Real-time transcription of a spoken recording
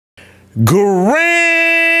Grand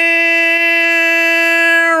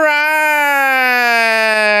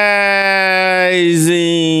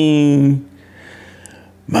Rising,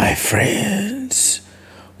 my friends.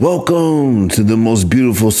 Welcome to the most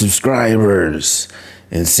beautiful subscribers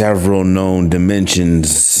in several known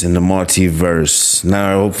dimensions in the multiverse.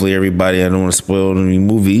 Now, hopefully everybody, I don't want to spoil any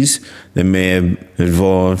movies that may have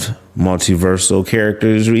involved multiversal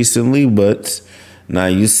characters recently, but now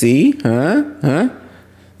you see,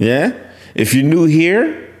 yeah. If you're new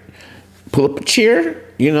here, pull up a chair,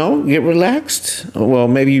 get relaxed. Well,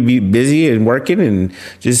 maybe you be busy and working and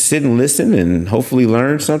just sit and listen and hopefully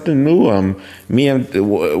learn something new.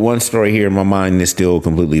 One story here in my mind is still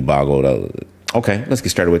completely boggled out. Okay, let's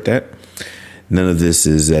get started with that. None of this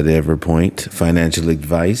is at every point financial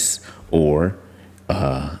advice or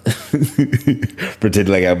pretend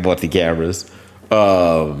like I bought the cameras.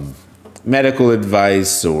 Medical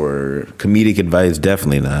advice or comedic advice,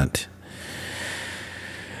 definitely not.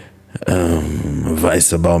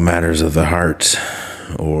 Advice about matters of the heart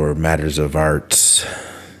or matters of arts.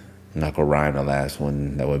 I'm not gonna rhyme the last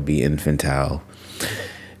one. That would be infantile.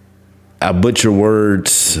 I butcher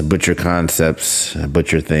words, I butcher concepts, I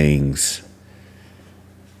butcher things.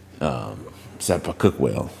 Except I cook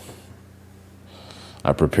well.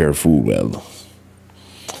 I prepare food well.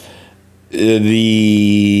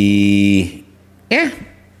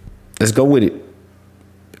 Let's go with it.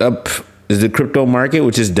 Up is the crypto market,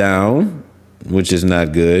 which is down, which is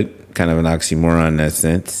not good. Kind of an oxymoron in that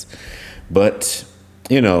sense. But,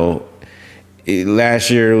 last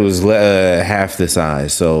year it was half the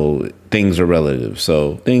size, so things are relative.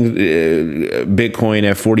 So Bitcoin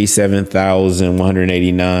at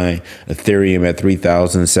 47,189, Ethereum at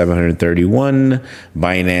 3,731,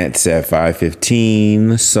 Binance at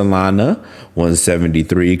 515, Solana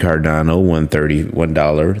 173, Cardano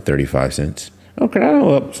 $1.35. Oh,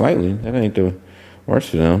 Cardano up slightly. That ain't the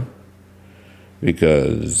worst for them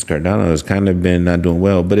because Cardano has kind of been not doing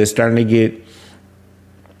well, but it's starting to get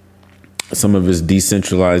some of its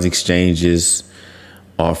decentralized exchanges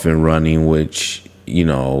off and running, which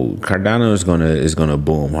Cardano is gonna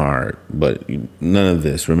boom hard. But none of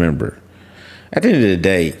this. Remember, at the end of the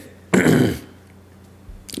day,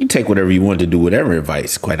 you take whatever you want to do, whatever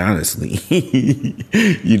advice. Quite honestly,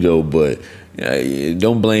 But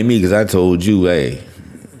don't blame me because I told you, hey,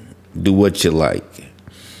 do what you like.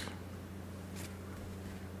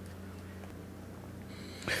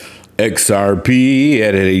 XRP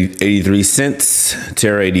at 83 cents,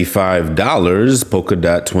 Terra $85,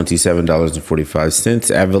 Polkadot $27.45,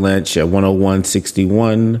 Avalanche at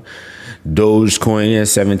 101.61, Dogecoin at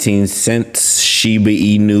 17 cents, Shiba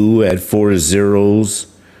Inu at 4 zeros,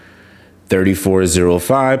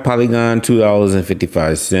 34.05, Polygon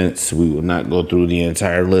 $2.55. We will not go through the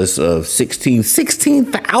entire list of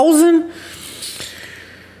 16,000.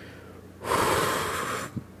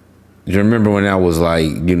 You remember when I was like,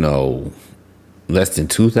 less than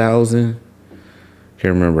 2,000?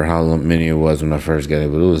 Can't remember how many it was when I first got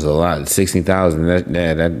it, but it was a lot. 16,000.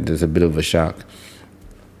 That is a bit of a shock.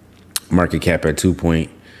 Market cap at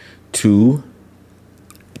 $2.2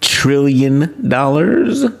 trillion.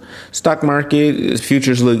 Stock market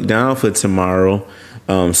futures look down for tomorrow,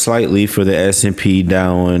 slightly for the S&P,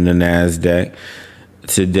 Dow, and the Nasdaq.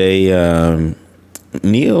 Today,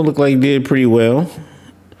 NEO looked like did pretty well.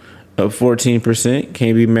 Up 14%.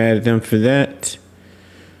 Can't be mad at them for that.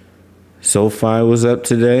 SoFi was up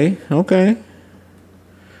today. Okay.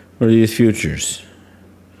 What are these futures?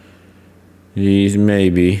 These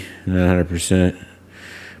maybe not 100%.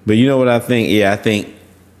 But you know what I think? Yeah, I think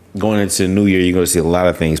going into the new year, you're going to see a lot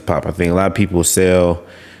of things pop. I think a lot of people sell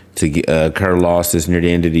to incur losses near the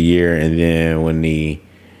end of the year, and then when the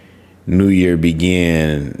new year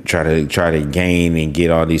begin, try to gain and get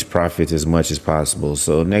all these profits as much as possible.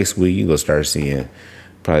 So next week you go start seeing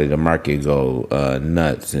probably the market go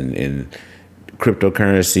nuts in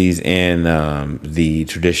cryptocurrencies and the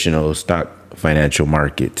traditional stock financial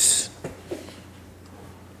markets.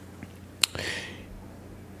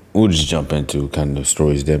 We'll just jump into kind of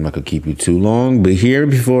stories that I'm not gonna keep you too long. But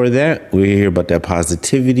before that, we're here about that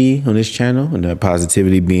positivity on this channel, and that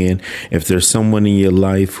positivity being if there's someone in your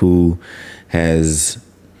life who has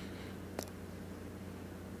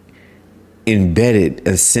embedded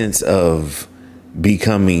a sense of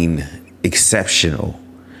becoming exceptional,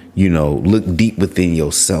 look deep within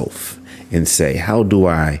yourself and say, how do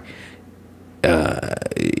I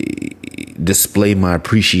display my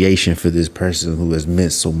appreciation for this person who has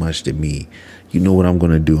meant so much to me? You know what I'm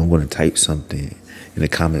going to do? I'm going to type something in the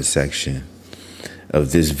comment section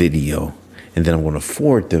of this video, and then I'm going to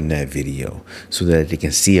forward them that video so that they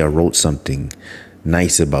can see I wrote something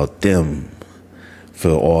nice about them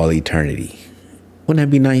for all eternity. Wouldn't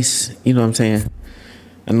that be nice? You know what I'm saying?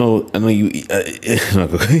 I know you.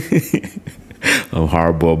 I'm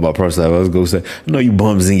horrible about personal life. I was going to say, I know you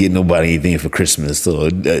bums didn't get nobody anything for Christmas, so.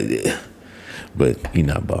 But you're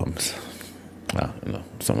not bums. Well, you know,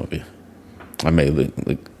 some of you. I may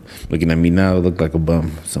looking at me now, look like a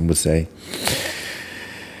bum. Some would say.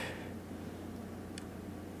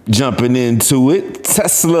 Jumping into it,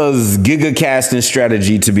 Tesla's gigacasting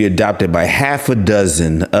strategy to be adopted by half a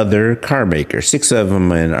dozen other car makers. 6 of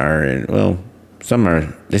them are in, well, some are,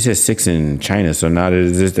 there's just 6 in China. So now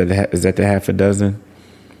is that the half a dozen?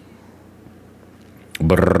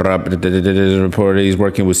 Reported he's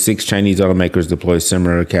working with 6 Chinese automakers to deploy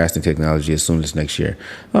similar casting technology as soon as next year.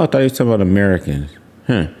 Oh, I thought he was talking about Americans.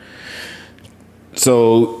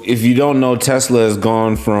 So if you don't know, Tesla has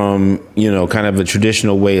gone from, you know, kind of a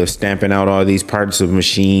traditional way of stamping out all these parts of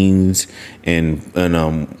machines and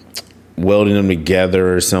welding them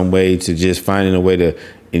together or some way to just finding a way to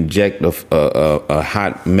inject a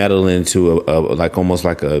hot metal into like almost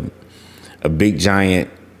like a big giant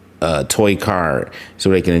toy car, so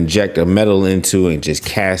they can inject a metal into and just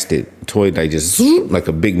cast it, like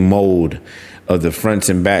a big mold of the fronts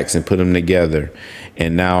and backs and put them together.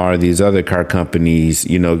 And now are these other car companies,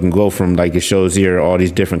 you know, can go from, like it shows here, all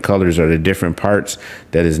these different colors are the different parts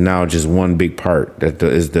that is now just one big part that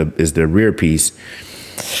is the rear piece.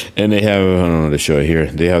 And they have, I don't know to show it here,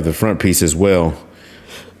 they have the front piece as well,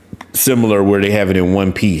 similar, where they have it in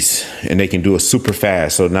one piece and they can do it super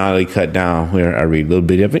fast. So now they cut down, here I read a little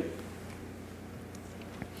bit of it.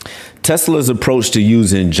 Tesla's approach to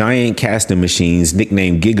using giant casting machines,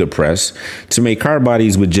 nicknamed GigaPress, to make car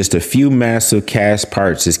bodies with just a few massive cast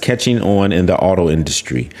parts is catching on in the auto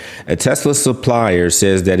industry. A Tesla supplier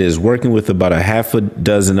says that it is working with about a half a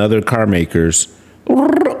dozen other car makers.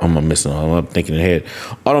 I'm thinking ahead.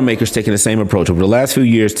 Automakers taking the same approach. Over the last few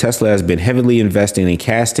years, Tesla has been heavily investing in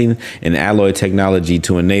casting and alloy technology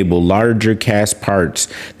to enable larger cast parts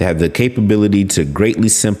that have the capability to greatly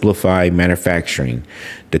simplify manufacturing.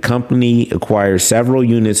 The company acquired several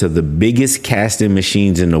units of the biggest casting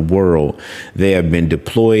machines in the world. They have been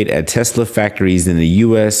deployed at Tesla factories in the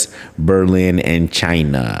US, Berlin, and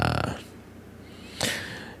China.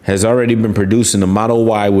 Has already been producing the Model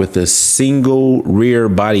Y with a single rear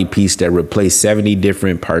body piece that replaced 70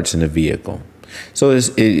 different parts in the vehicle. So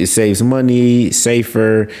it saves money,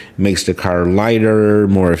 safer, makes the car lighter,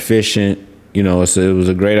 more efficient. You know, so it was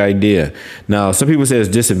a great idea. Now, some people say it's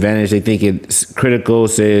disadvantage. They think it's critical,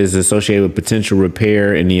 says associated with potential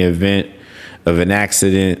repair in the event of an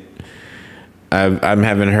accident. I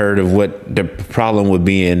haven't heard of what the problem would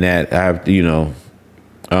be in that. I have, you know,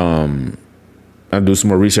 I'll do some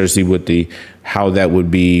more research, see what how that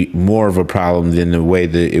would be more of a problem than the way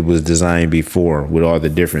that it was designed before with all the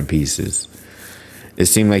different pieces. It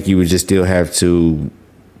seemed like you would just still have to,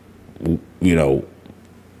 you know,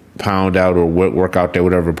 pound out or work out that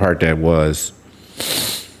whatever part that was,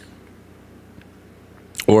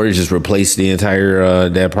 or you just replace the entire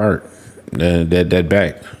that part, that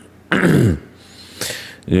back.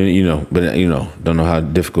 You know, but you know, don't know how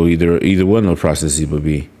difficult either one of those processes would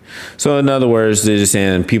be. So in other words, they're just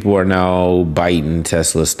saying people are now biting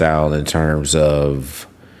Tesla style in terms of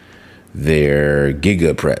their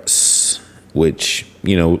GigaPress, which,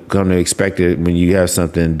 you know, come to expect it when you have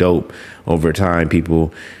something dope over time.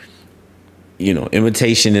 People, you know,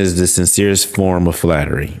 imitation is the sincerest form of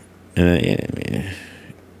flattery. It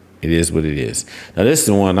is what it is. Now, this is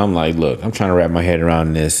the one I'm like, look, I'm trying to wrap my head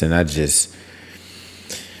around this, and I just...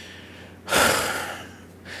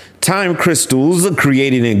 Time crystals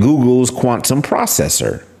created in Google's quantum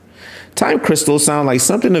processor. Time crystals sound like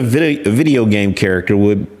something a video game character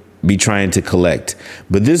would be trying to collect.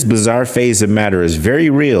 But this bizarre phase of matter is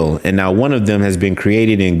very real, and now one of them has been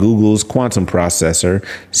created in Google's quantum processor,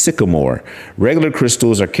 Sycamore. Regular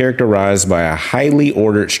crystals are characterized by a highly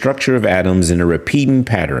ordered structure of atoms in a repeating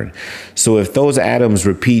pattern. So if those atoms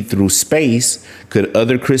repeat through space, could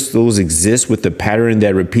other crystals exist with the pattern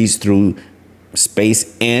that repeats through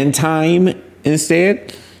space and time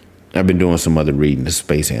instead? I've been doing some other reading of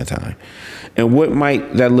space and time. And what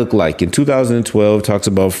might that look like? In 2012, talks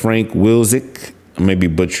about Frank Wilczek. I may be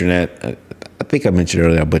butchering that. I think I mentioned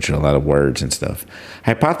earlier I butchered a lot of words and stuff.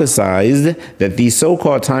 Hypothesized that these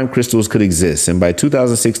so-called time crystals could exist, and by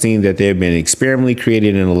 2016 that they have been experimentally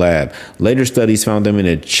created in a lab. Later studies found them in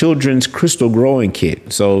a children's crystal growing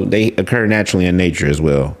kit. So they occur naturally in nature as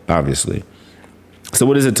well, obviously. So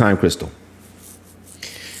what is a time crystal?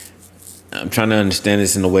 I'm trying to understand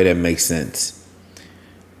this in a way that makes sense.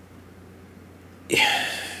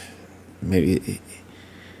 Maybe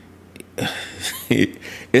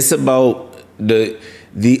it's about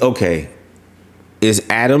okay, is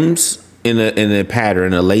atoms in a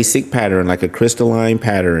pattern, a LASIK pattern, like a crystalline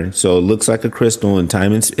pattern. So it looks like a crystal in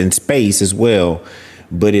time and space as well,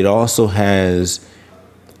 but it also has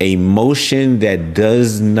a motion that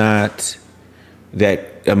does not,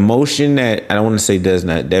 that emotion that, I don't want to say does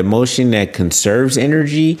not, that motion that conserves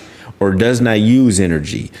energy or does not use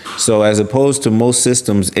energy. So as opposed to most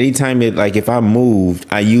systems, anytime it, like if I moved,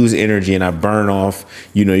 I use energy and I burn off,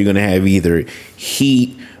 you're going to have either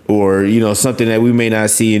heat or, something that we may not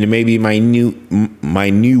see, and it may be minute,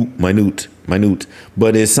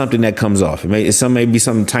 but it's something that comes off. It may be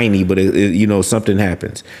something tiny, but something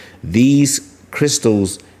happens. These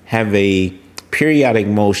crystals have a periodic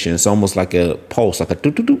motion. It's almost like a pulse, like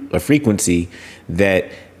a frequency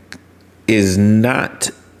that is not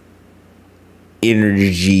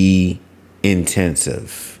energy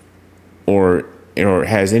intensive or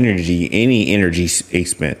has any energy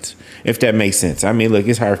expense, if that makes sense. I mean, look,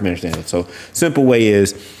 it's hard for me to understand it. So simple way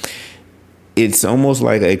is, it's almost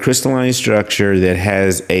like a crystalline structure that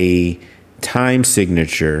has a time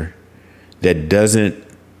signature that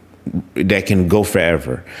can go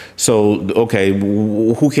forever. So, okay,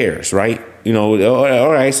 who cares, right?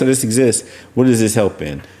 All right, so this exists. What does this help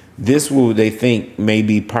in? This they think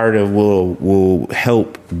maybe part of will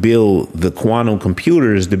help build the quantum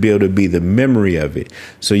computers to be able to be the memory of it.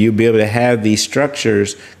 So you'll be able to have these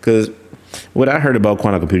structures, because what I heard about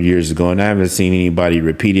quantum computer years ago, and I haven't seen anybody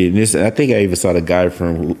repeat it. And this, I think I even saw the guy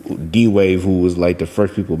from D-Wave who was like the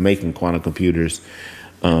first people making quantum computers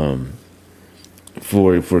for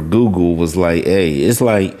Google, was like, hey, it's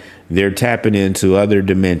like they're tapping into other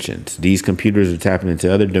dimensions. These computers are tapping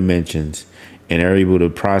into other dimensions, and are able to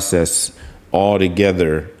process all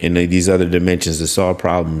together in these other dimensions to solve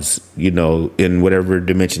problems, in whatever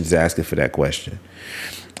dimensions asking for that question.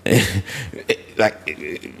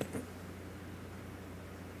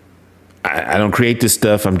 I don't create this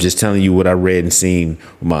stuff. I'm just telling you what I read and seen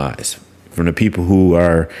with my eyes from the people who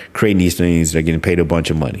are creating these things. They're getting paid a bunch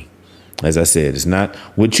of money. As I said, it's not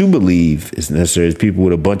what you believe. It's necessarily people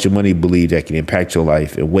with a bunch of money believe that can impact your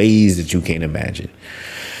life in ways that you can't imagine.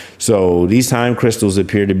 So these time crystals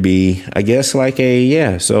appear to be, I guess, like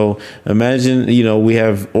so imagine, we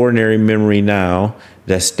have ordinary memory now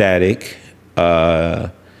that's static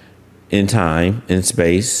in time, in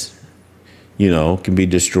space, can be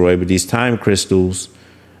destroyed. But these time crystals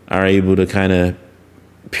are able to kind of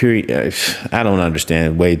I don't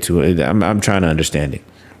understand way too. I'm trying to understand it.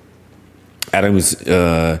 Atoms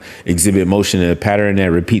exhibit motion in a pattern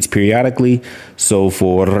that repeats periodically. So,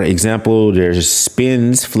 for example, there's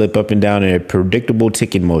spins flip up and down in a predictable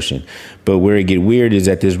ticking motion. But where it get weird is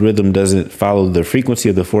that this rhythm doesn't follow the frequency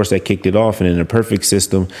of the force that kicked it off. And in a perfect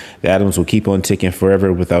system, the atoms will keep on ticking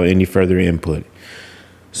forever without any further input.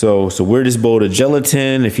 So we're this bowl of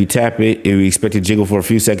gelatin. If you tap it, we expect to jiggle for a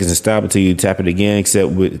few seconds and stop until you tap it again,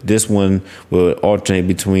 except with this one will alternate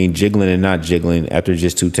between jiggling and not jiggling after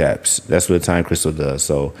just 2 taps. That's what a time crystal does.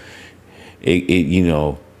 So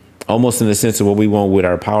it almost in the sense of what we want with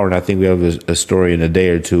our power. And I think we have a story in a day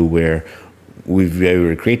or two where we've been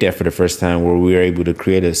able to create that for the first time, where we were able to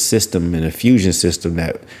create a system and a fusion system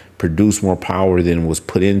that produced more power than was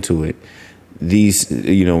put into it. These,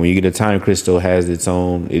 when you get a time crystal, has its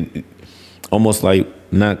own, almost like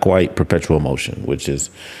not quite perpetual motion, which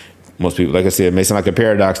is most people, like I said, it may sound like a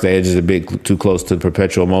paradox. The edge is a bit too close to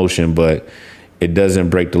perpetual motion, but it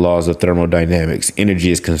doesn't break the laws of thermodynamics.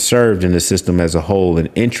 Energy is conserved in the system as a whole, and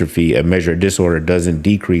entropy, a measure of disorder, doesn't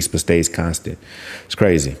decrease but stays constant. It's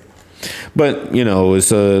crazy. But,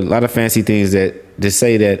 it's a lot of fancy things to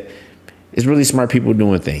say that it's really smart people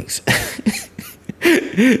doing things.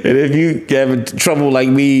 And if you have trouble like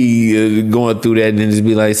me going through that, then just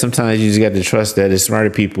be like, sometimes you just got to trust that it's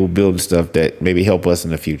smarter people building stuff that maybe help us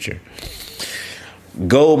in the future.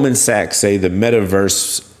 Goldman Sachs say the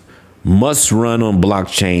metaverse must run on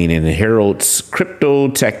blockchain and heralds crypto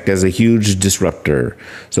tech as a huge disruptor.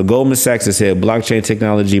 So Goldman Sachs has said blockchain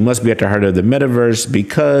technology must be at the heart of the metaverse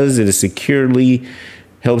because it is securely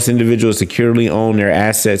helps individuals securely own their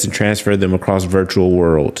assets and transfer them across virtual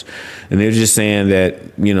worlds. And they're just saying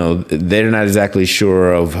that, they're not exactly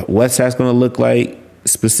sure of what that's going to look like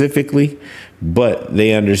specifically, but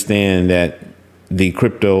they understand that the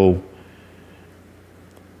crypto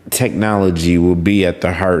technology will be at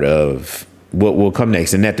the heart of what will come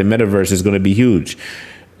next, and that the metaverse is going to be huge.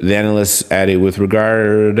 The analysts added, with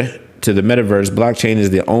regard to the metaverse, blockchain is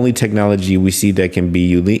the only technology we see that can be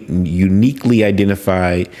uniquely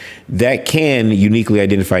identified,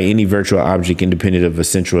 any virtual object independent of a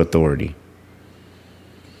central authority.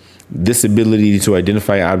 This ability to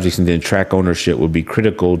identify objects and then track ownership will be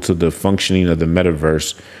critical to the functioning of the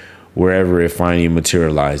metaverse wherever it finally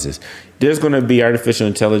materializes. There's going to be artificial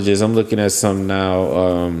intelligence. I'm looking at some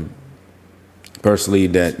now, personally,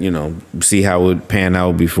 that, you know, see how it would pan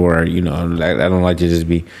out before, you know, I don't like to just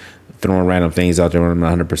be throwing random things out there when I'm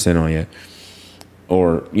not 100% on yet.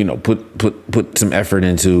 Or, you know, put some effort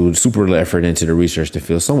into, super effort into the research to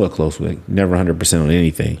feel somewhat close with. Never 100% on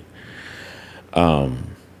anything.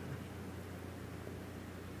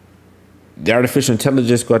 The artificial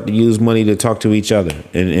intelligence got to use money to talk to each other,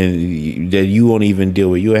 and that you won't even deal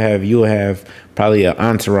with. You'll have probably an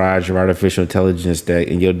entourage of artificial intelligence that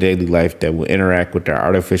in your daily life that will interact with the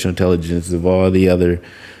artificial intelligence of all the other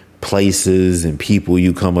places and people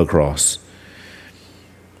you come across.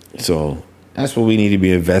 So that's what we need to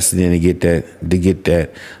be invested in to get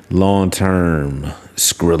that long-term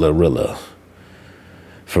Skrilla-rilla.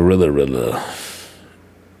 For-rilla-rilla.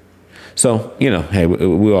 So, you know, hey,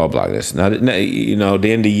 we all block this. Now, you know,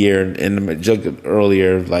 the end of the year, and the joke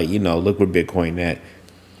earlier, like, you know, look where Bitcoin at.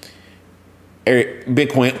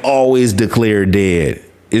 Bitcoin always declared dead.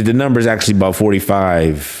 The number is actually about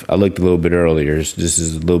 45. I looked a little bit earlier. This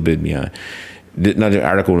is a little bit beyond. Another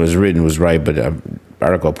article was written was right, but the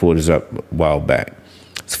article I pulled this up a while back.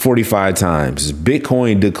 It's 45 times.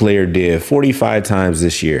 Bitcoin declared dead 45 times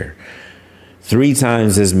this year. 3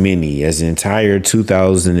 times as many as the entire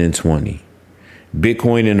 2020.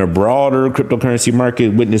 Bitcoin in a broader cryptocurrency market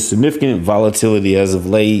witnessed significant volatility as of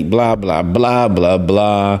late, blah, blah, blah, blah,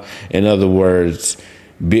 blah. In other words,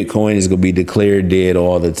 Bitcoin is going to be declared dead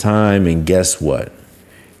all the time. And guess what?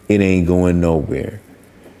 It ain't going nowhere.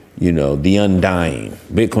 You know, the Undying.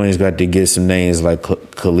 Bitcoin's got to get some names like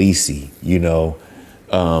Khaleesi, you know,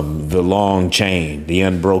 the long chain, the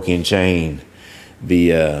unbroken chain.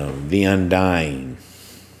 The Undying,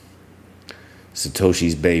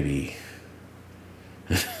 Satoshi's baby,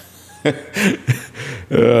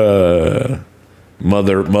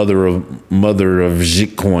 mother of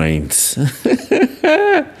Sh-tcoins.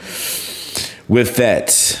 With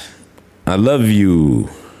that, I love you.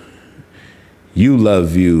 You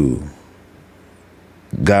love you.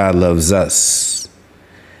 God loves us,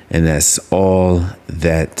 and that's all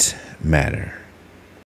that matters.